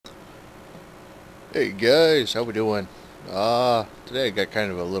Hey guys, how we doing? Today I got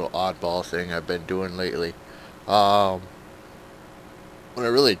kind of a little oddball thing I've been doing lately. Um, when I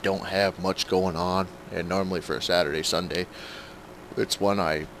really don't have much going on, and normally for a Saturday, Sunday, it's when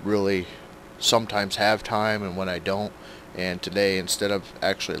I really sometimes have time and when I don't. And today, instead of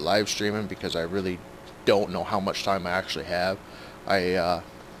actually live streaming, because I really don't know how much time I actually have, I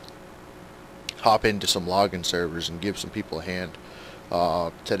hop into some login servers and give some people a hand.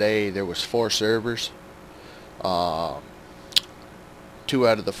 Today there was 4 servers. Uh, 2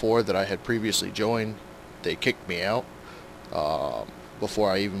 out of the 4 that I had previously joined, they kicked me out uh,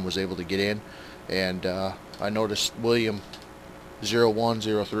 before I even was able to get in. And I noticed William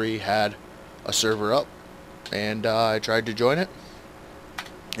 0103 had a server up, and I tried to join it,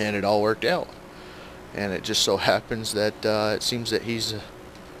 and it all worked out. And it just so happens that it seems that he's a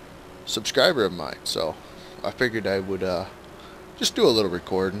subscriber of mine, so I figured I would just do a little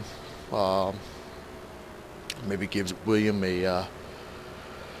recording. Um, Maybe give William a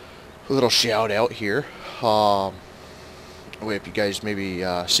little shout out here. If you guys maybe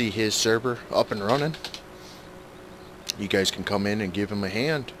see his server up and running, you guys can come in and give him a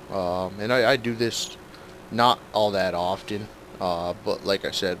hand. And I do this not all that often, but like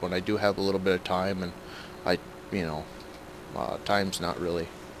I said, when I do have a little bit of time, and I, you know, time's not really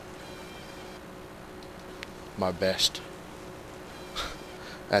my best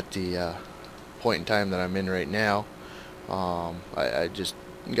at the point in time that I'm in right now. I just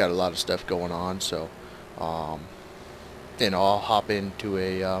got a lot of stuff going on, so um, I'll hop into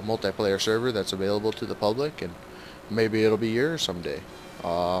a multiplayer server that's available to the public, and maybe it'll be yours someday.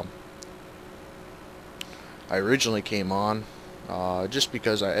 Um, I originally came on just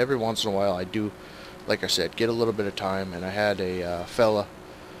because every once in a while I do, like I said, get a little bit of time, and I had a fella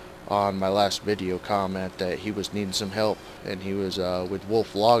on my last video comment that he was needing some help, and he was with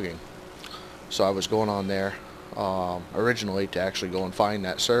Wolf Logging. So I was going on there originally to actually go and find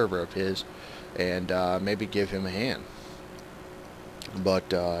that server of his and maybe give him a hand.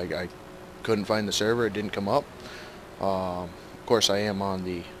 But I couldn't find the server. It didn't come up. Of course, I am on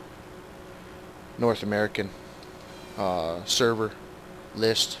the North American server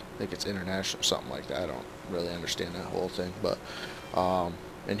list. I think it's international, something like that. I don't really understand that whole thing, but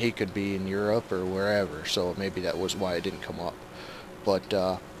and he could be in Europe or wherever, so maybe that was why it didn't come up. But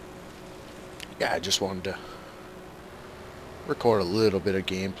yeah, I just wanted to record a little bit of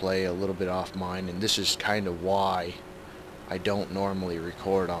gameplay, a little bit off mine, and this is kind of why I don't normally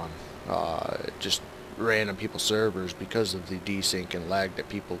record on just random people's servers, because of the desync and lag that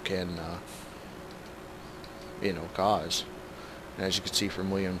people can cause. And as you can see from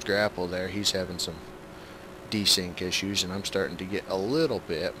William's grapple there, he's having some desync issues, and I'm starting to get a little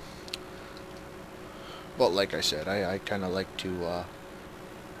bit. But like I said, I kind of like to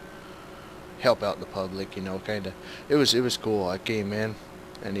help out the public, kind of. It was cool. I came in,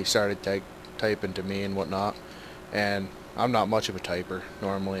 and he started typing to me and whatnot, and I'm not much of a typer.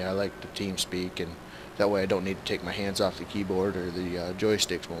 Normally, I like to team speak, and that way I don't need to take my hands off the keyboard or the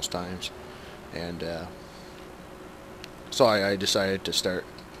joysticks most times. And so I decided to start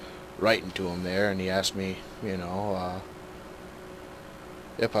writing to him there, and he asked me,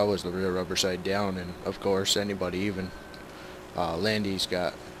 if I was the real Rubber Side Down, and of course anybody, even Landy's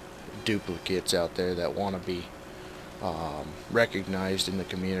got duplicates out there that want to be recognized in the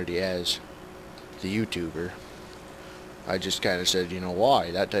community as the YouTuber. I just kind of said, why,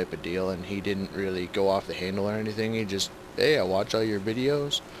 that type of deal, and he didn't really go off the handle or anything. He just, hey, I watch all your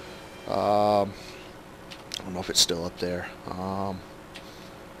videos. I don't know if it's still up there. Well,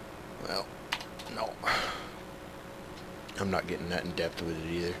 no. I'm not getting that in depth with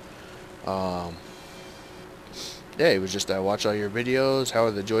it either. Yeah, it was just, I watch all your videos, how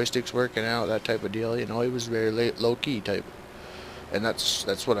are the joysticks working out, that type of deal. It was very low-key type. And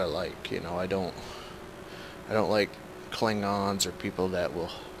that's what I like. I don't like Klingons or people that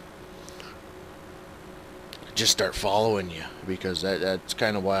will just start following you, because that's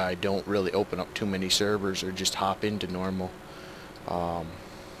kind of why I don't really open up too many servers or just hop into normal.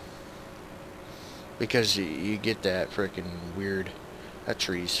 Because you get that freaking weird, that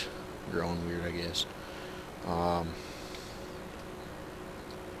tree's growing weird, I guess. Um,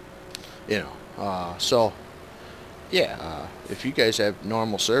 so yeah, if you guys have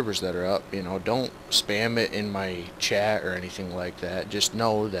normal servers that are up, don't spam it in my chat or anything like that. Just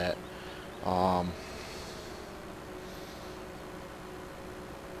know that I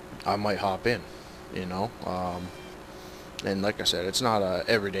might hop in, and like I said, it's not a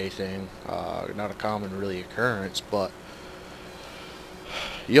everyday thing, not a common really occurrence, but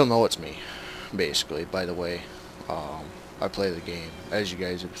you'll know it's me, basically, by the way I play the game, as you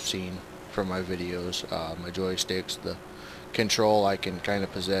guys have seen for my videos. My joysticks, the control I can kind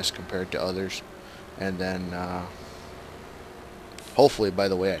of possess compared to others, and then hopefully by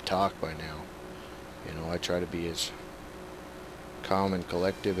the way I talk by now, you know, I try to be as calm and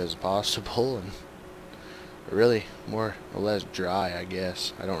collective as possible, and really more or less dry, I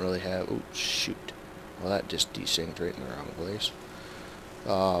guess. I don't really have, oh shoot, well that just desynced right in the wrong place.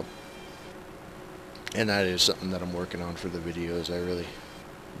 And that is something that I'm working on for the videos. I really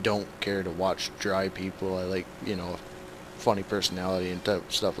don't care to watch dry people. I like, you know, funny personality and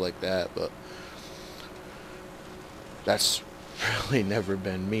stuff like that, but that's really never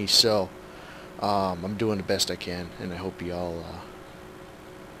been me. So I'm doing the best I can, and I hope y'all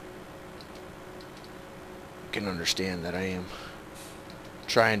can understand that I am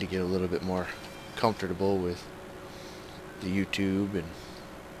trying to get a little bit more comfortable with the YouTube and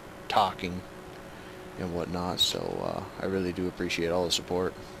talking and whatnot. So I really do appreciate all the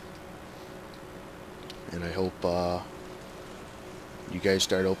support, and I hope you guys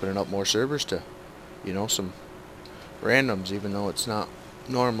start opening up more servers to, you know, some randoms, even though it's not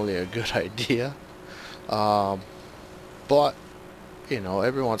normally a good idea. But you know,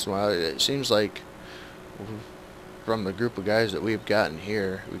 every once in a while it seems like from the group of guys that we've gotten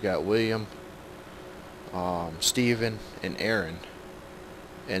here, we got William, Steven, and Aaron,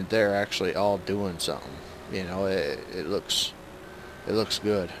 and they're actually all doing something. You know, it looks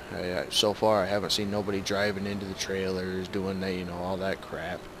good. So far I haven't seen nobody driving into the trailers, doing that, you know, all that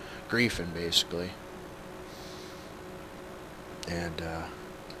crap, griefing basically. And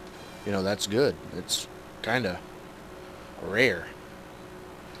you know, that's good. It's kind of rare.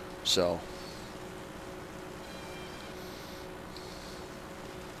 So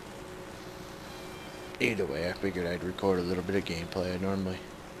either way, I figured I'd record a little bit of gameplay. I normally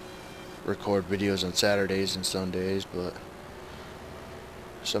record videos on Saturdays and Sundays, but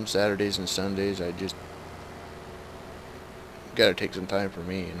some Saturdays and Sundays I just gotta take some time for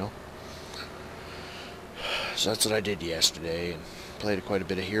me, you know. So that's what I did yesterday, and played quite a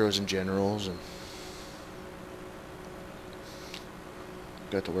bit of Heroes and Generals, and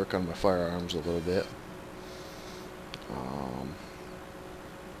got to work on my firearms a little bit.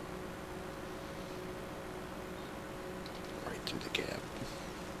 Right through the cab.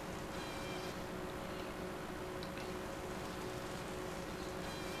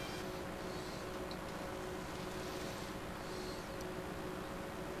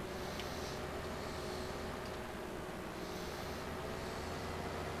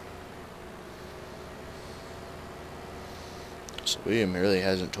 So William really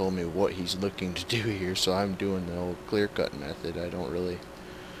hasn't told me what he's looking to do here, so I'm doing the old clear-cut method. I don't really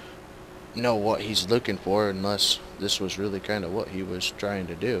know what he's looking for unless this was really kind of what he was trying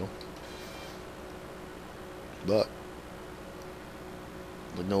to do. But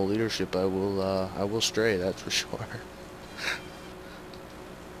with no leadership, I will stray, that's for sure.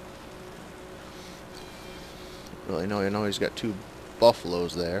 Really know, I know he's got 2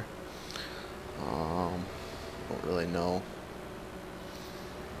 buffaloes there. Don't really know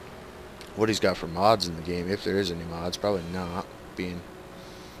what he's got for mods in the game, if there is any mods. Probably not, being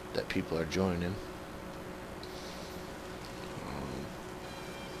that people are joining.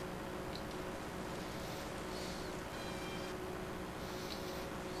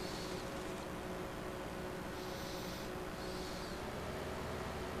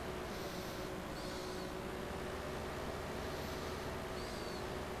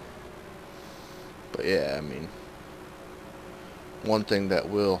 But yeah, I mean, one thing that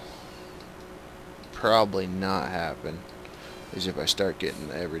will probably not happen is if I start getting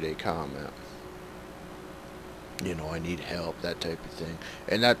the everyday comment, you know, I need help, that type of thing.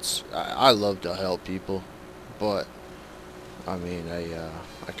 And that's, I love to help people, but I mean,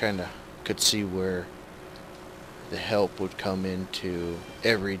 I kind of could see where the help would come into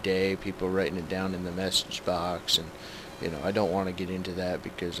every day, people writing it down in the message box, and you know, I don't want to get into that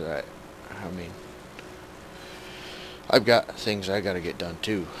because I mean, I've got things I gotta get done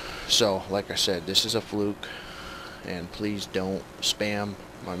too. So like I said, this is a fluke, and please don't spam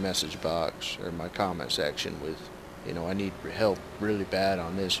my message box or my comment section with, you know, I need help really bad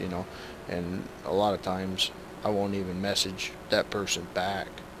on this, you know. And a lot of times I won't even message that person back.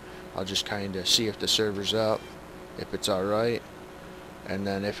 I'll just kind of see if the server's up, if it's alright, and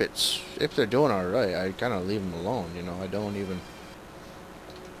then if they're doing alright, I kind of leave them alone, you know. I don't even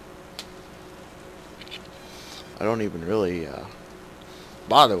really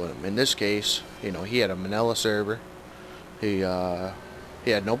bother with him. In this case, you know, he had a Manila server. He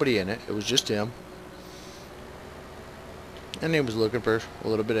had nobody in it. It was just him. And he was looking for a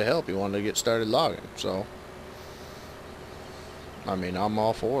little bit of help. He wanted to get started logging. So, I mean, I'm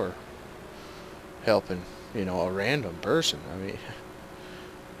all for helping, you know, a random person. I mean,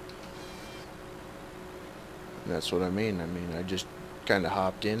 that's what I mean. I just kind of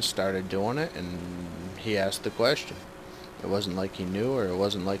hopped in, started doing it, and he asked the question. It wasn't like he knew, or it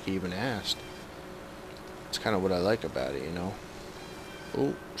wasn't like he even asked. It's kind of what I like about it, you know.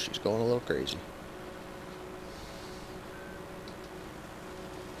 Oh, she's going a little crazy.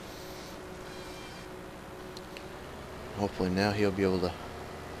 Hopefully now he'll be able to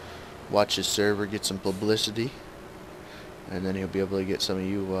watch his server get some publicity, and then he'll be able to get some of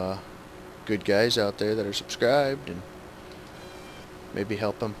you good guys out there that are subscribed, and maybe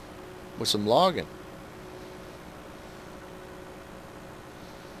help him with some logging.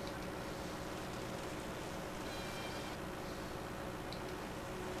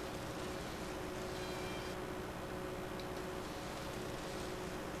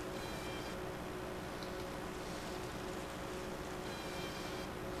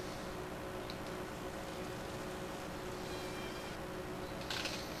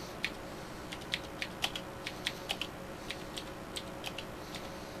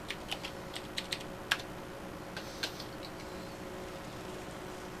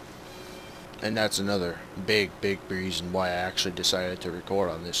 And that's another big reason why I actually decided to record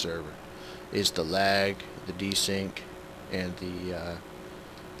on this server, is the lag, the desync, and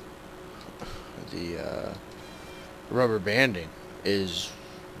the rubber banding is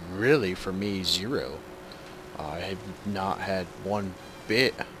really, for me, zero. I have not had one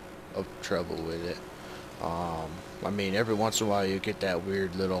bit of trouble with it. I mean, every once in a while you get that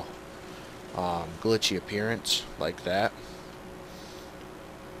weird little glitchy appearance like that.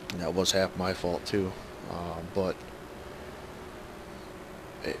 And that was half my fault too, but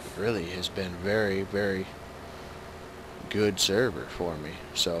it really has been very good server for me.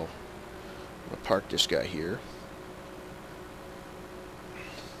 So I'm gonna park this guy here.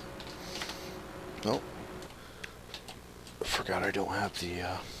 Oh, forgot I don't have the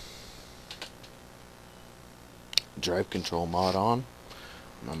drive control mod on.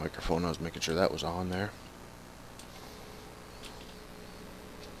 My microphone, I was making sure that was on there.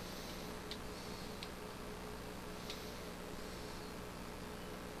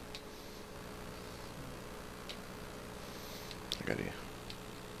 I gotta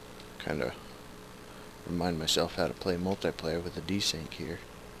kind of remind myself how to play multiplayer with the desync here,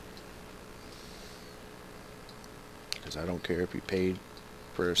 because I don't care if you paid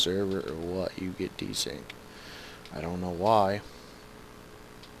for a server or what, you get desync. I don't know why.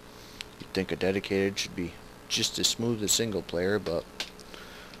 You'd think a dedicated should be just as smooth as single player, but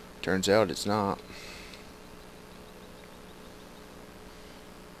turns out it's not.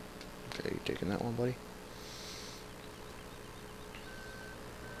 Okay, you taking that one, buddy?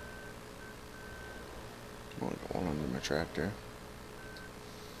 Only got one under my tractor.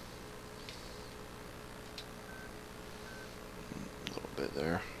 A little bit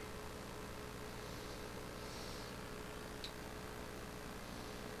there.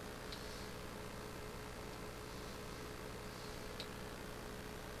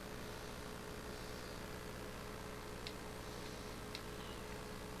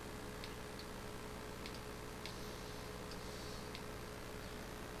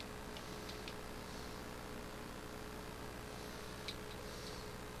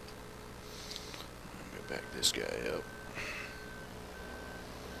 Back this guy up.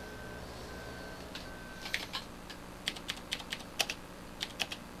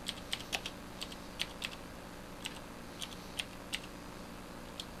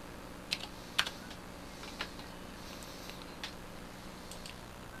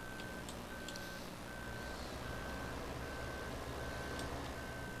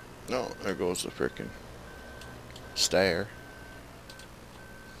 No, there goes the frickin' stair.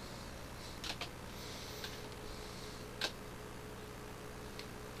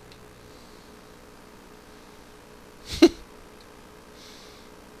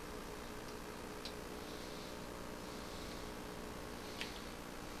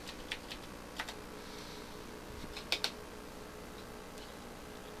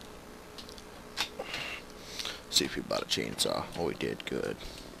 See if he bought a chainsaw. Oh, he did. Good.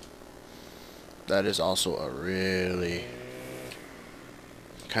 That is also a really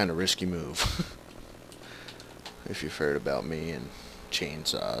kind of risky move. If you've heard about me and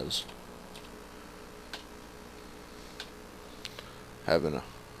chainsaws. Having a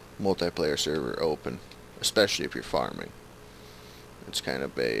multiplayer server open, especially if you're farming, it's kind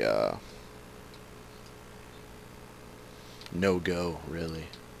of a no-go, really.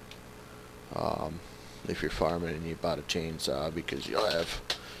 If you're farming and you bought a chainsaw, because you'll have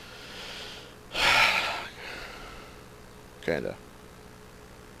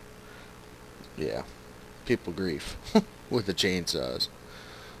yeah, people grief with the chainsaws.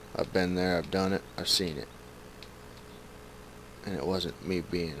 I've been there, I've done it, I've seen it. And it wasn't me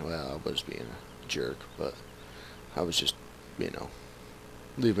being, well, I was being a jerk, but I was just,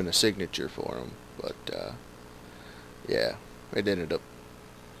 leaving a signature for them. But, yeah, it ended up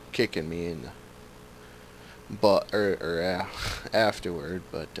kicking me in the butt, afterward,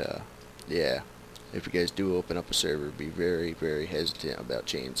 but, yeah. If you guys do open up a server, be very, very hesitant about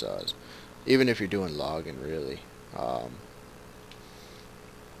chainsaws. Even if you're doing logging, really.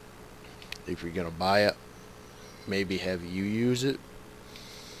 If you're going to buy it, maybe have you use it,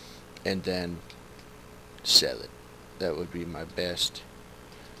 and then sell it. That would be my best,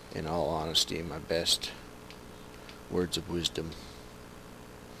 in all honesty, my best words of wisdom.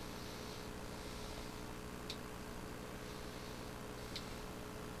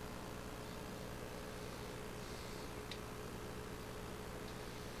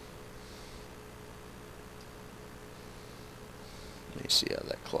 Let me see how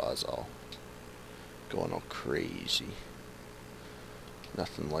that claw's all going all crazy.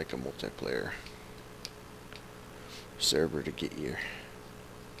 Nothing like a multiplayer server to get your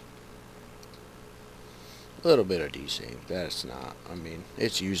little bit of desync. That's not, I mean,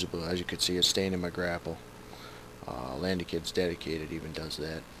 it's usable. As you can see, it's staying in my grapple. Landy Kids Dedicated even does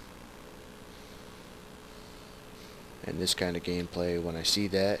that. And this kind of gameplay, when I see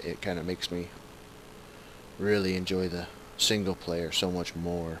that, it kind of makes me really enjoy the single player so much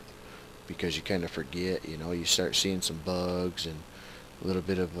more, because you kind of forget, you start seeing some bugs and a little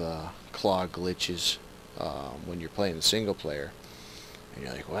bit of claw glitches when you're playing the single player, and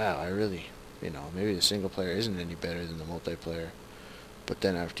you're like, wow, I really, maybe the single player isn't any better than the multiplayer. But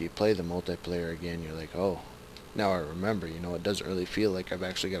then after you play the multiplayer again, you're like, oh, now I remember, it doesn't really feel like I've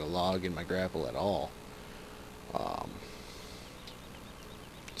actually got a log in my grapple at all.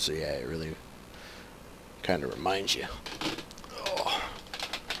 So yeah, it really kind of reminds you. Oh.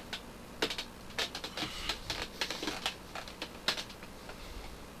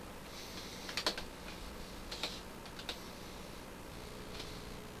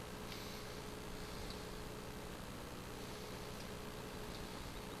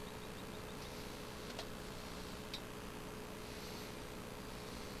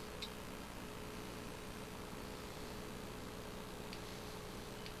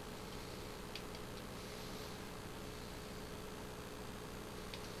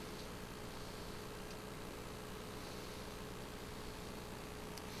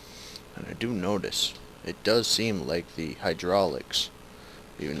 And I do notice, it does seem like the hydraulics,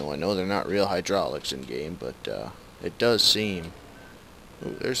 even though I know they're not real hydraulics in game, but it does seem,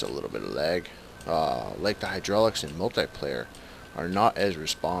 ooh, there's a little bit of lag, like the hydraulics in multiplayer are not as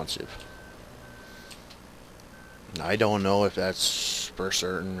responsive. I don't know if that's for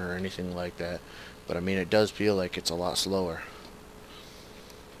certain or anything like that, but I mean, it does feel like it's a lot slower.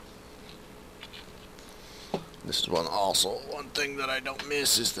 This is one thing that I don't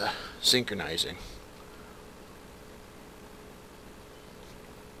miss is the synchronizing.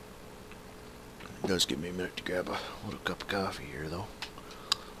 It does give me a minute to grab a little cup of coffee here, though.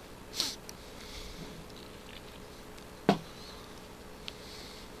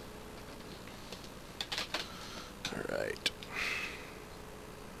 Alright.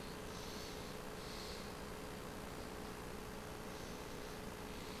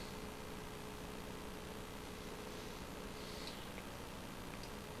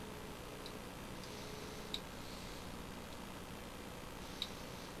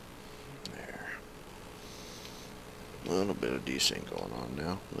 A little bit of desync going on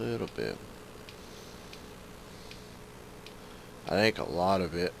now. A little bit. I think a lot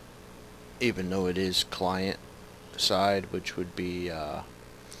of it, even though it is client side, which would be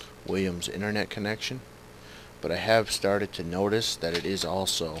William's internet connection, but I have started to notice that it is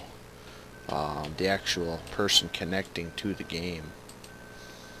also the actual person connecting to the game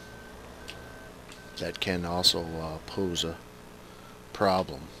that can also pose a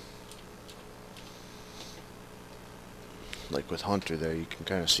problem. Like with Hunter there, you can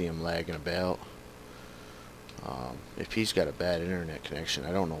kind of see him lagging about. If he's got a bad internet connection,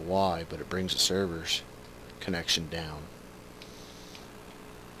 I don't know why, but it brings the server's connection down.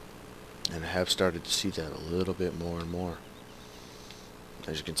 And I have started to see that a little bit more and more.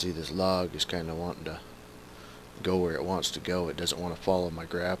 As you can see, this log is kind of wanting to go where it wants to go. It doesn't want to follow my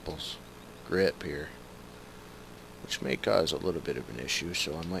grapple's grip here, which may cause a little bit of an issue,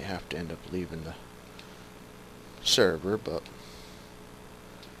 so I might have to end up leaving the server, but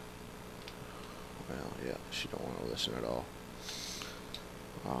well, yeah, she don't want to listen at all.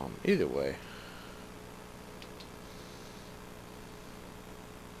 Either way,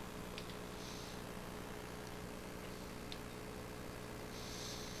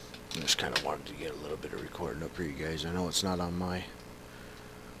 just kind of wanted to get a little bit of recording up for you guys. I know it's not on my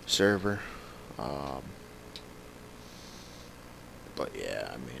server, but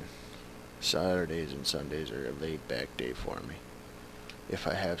yeah, I mean, Saturdays and Sundays are a laid back day for me. If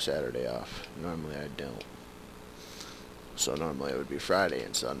I have Saturday off, normally I don't. So normally it would be Friday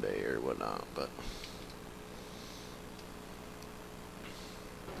and Sunday or whatnot, but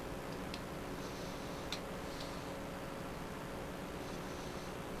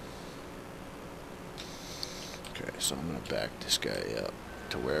okay, so I'm gonna back this guy up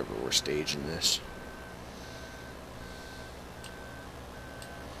to wherever we're staging this.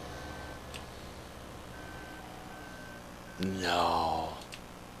 No.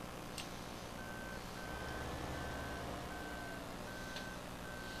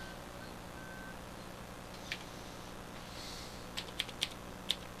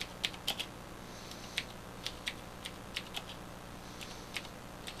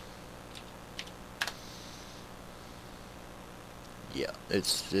 Yeah,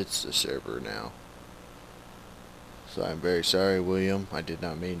 it's the server now. So I'm very sorry, William. I did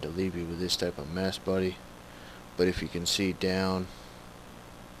not mean to leave you with this type of mess, buddy. But if you can see down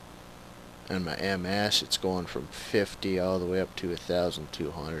on my MS, it's going from 50 all the way up to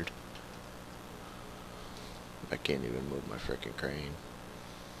 1,200. I can't even move my frickin' crane.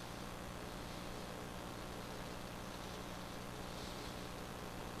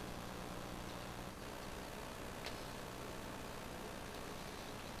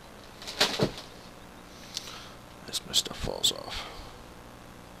 As my stuff falls off.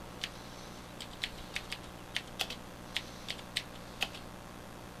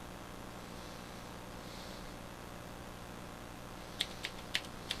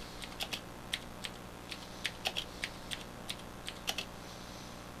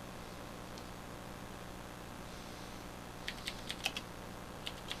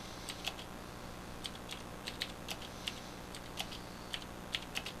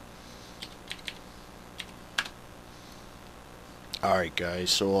 Alright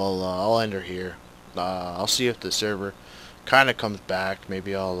guys, so I'll end her here. I'll see if the server kind of comes back.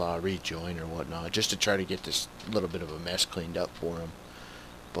 Maybe I'll rejoin or whatnot, just to try to get this little bit of a mess cleaned up for him.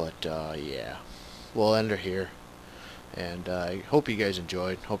 But yeah, we'll end her here. And I hope you guys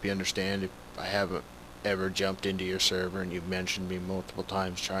enjoyed. Hope you understand if I haven't ever jumped into your server and you've mentioned me multiple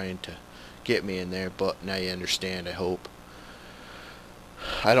times trying to get me in there, but now you understand, I hope.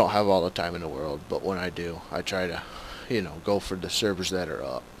 I don't have all the time in the world, but when I do, I try to, you know, go for the servers that are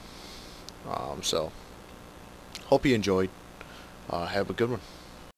up. So, hope you enjoyed. Have a good one.